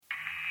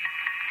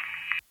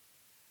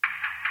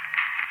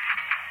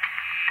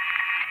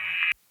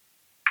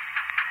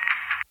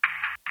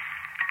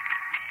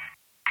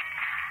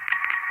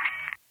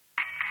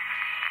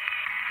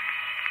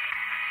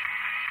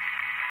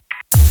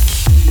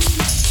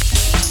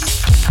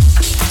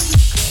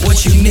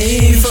What you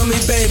need from me,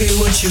 baby,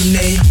 what you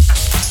need?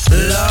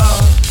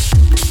 Love.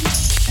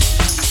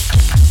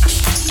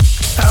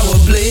 I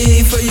will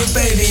bleed for you,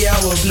 baby, I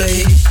will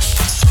bleed.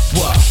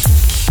 What?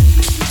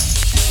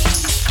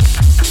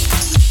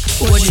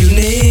 What you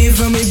need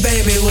from me,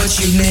 baby, what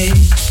you need?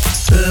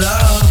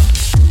 Love.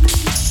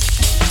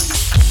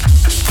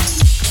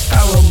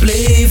 I will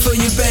bleed for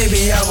you,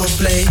 baby, I will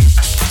bleed.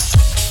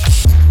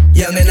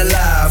 Young and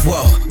alive,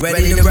 whoa,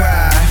 ready to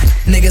ride.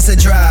 Niggas that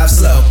drive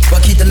slow,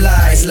 but keep the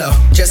lights low.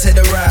 Just hit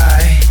a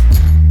ride.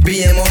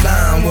 BM on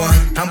line one,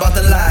 I'm about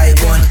to light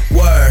one.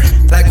 Word,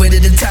 like where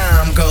did the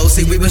time go?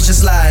 See, we was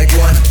just like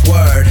one.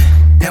 Word,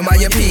 am I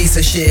a piece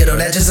of shit or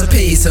that just a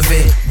piece of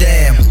it?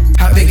 Damn,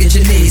 how big did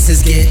your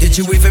nieces get? Did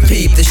you even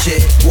peep the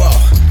shit? Whoa,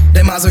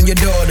 them eyes on your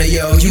daughter,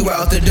 yo, you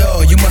out the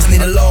door. You must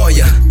need a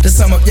lawyer to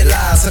sum up your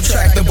lies,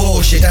 subtract the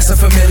bullshit. That's a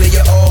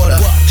familiar order.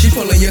 She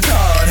pulling your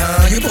card,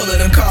 huh? You pulling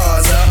them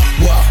cards up.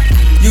 Whoa,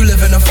 you live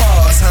in a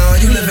farce,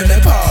 huh? You live in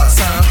that parts,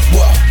 huh?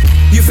 Whoa,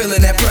 you feeling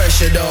that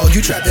pressure, dog?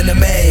 You trapped in a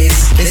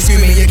maze. They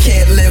screaming you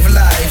can't live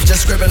life,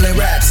 just scribbling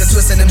raps and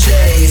twisting them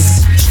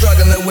J's.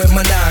 Struggling with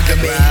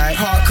monogamy,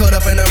 heart caught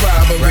up in a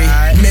robbery.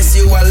 Miss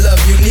you, I love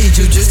you, need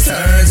you, just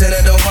turns and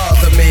it don't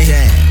bother me.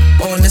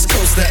 On this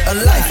coaster of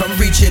life, I'm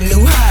reaching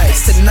new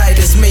heights. Tonight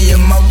it's me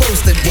and my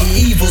roaster. The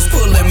evil's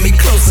pulling me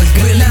closer.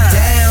 Good night.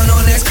 Down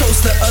on this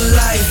coaster of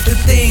life, the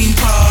theme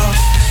park.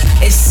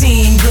 It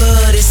seemed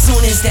good as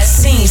soon as that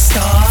scene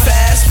started.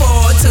 Fast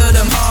forward to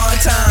them hard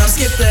times,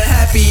 skip the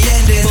happy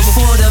ending.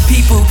 Before the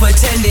people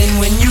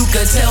pretending when you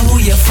could tell who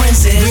your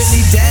friends is.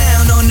 Really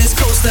down on this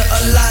coaster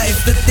of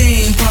life, the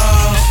theme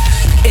park.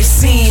 It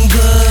seemed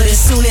good as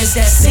soon as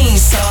that scene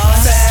started.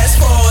 Fast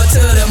forward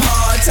to them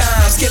hard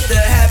times, skip the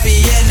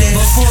happy ending.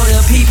 Before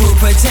the people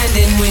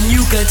pretending when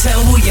you could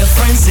tell who your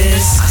friends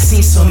is. I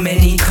seen so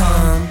many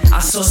come, I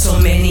saw so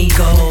many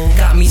go.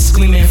 Got me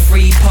screaming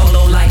free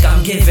polo like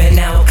I'm giving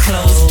out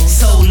clothes.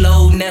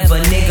 Solo, never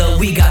nigga,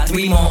 we got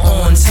 3 more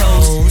on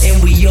toes.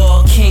 And we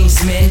all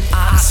Kingsmen,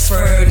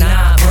 Oxford,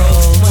 not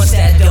bros. Once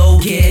that dough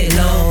get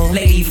low,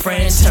 lady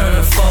friends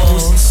turn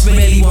foes.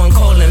 Really won't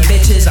call them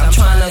bitches, I'm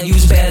trying to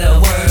use better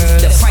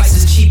words. The price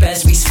is cheap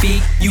as we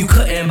speak, you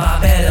couldn't buy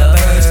better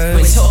birds.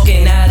 When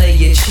talking out of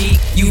your cheek,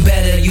 you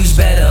better use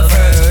better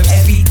verbs.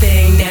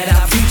 Everything that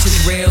I preach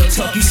is real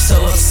talk, you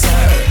so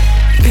absurd.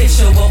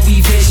 Picture what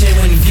we vision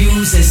when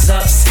views is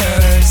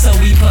absurd. So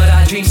we put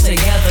our dreams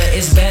together,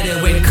 it's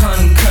better when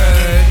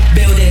concurred.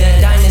 Building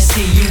a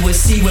dynasty, you will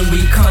see when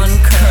we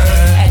concur.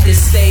 At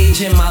this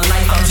stage in my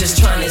life, I'm just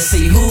trying to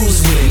see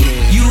who's with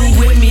me. You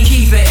with me,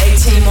 keep it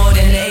 18 more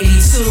than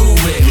 82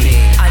 with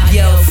me. I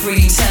yell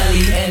free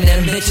telly and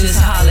them bitches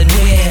hollered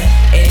where.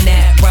 And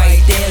that right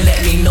there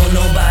let me know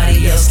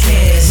nobody else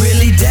cares.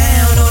 Really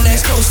down on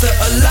that coaster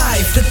of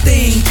life, the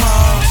theme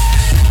park.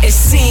 It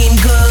seemed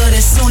good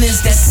as soon as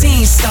that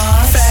scene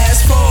started.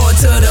 Fast forward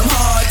to them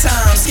hard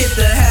times, skip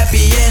the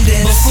happy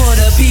ending. Before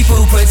the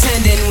people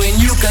pretending when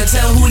you could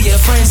tell who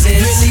your friends is.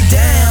 Really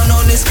down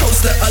on this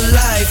coaster of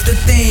life, the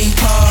theme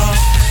park.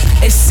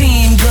 It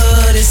seemed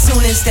good as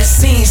soon as that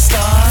scene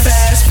started.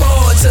 Fast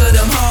forward to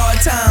them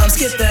hard times,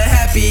 skip the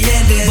happy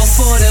endings.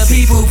 Before the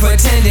people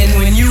pretending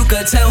when you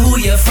could tell who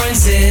your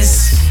friends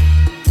is.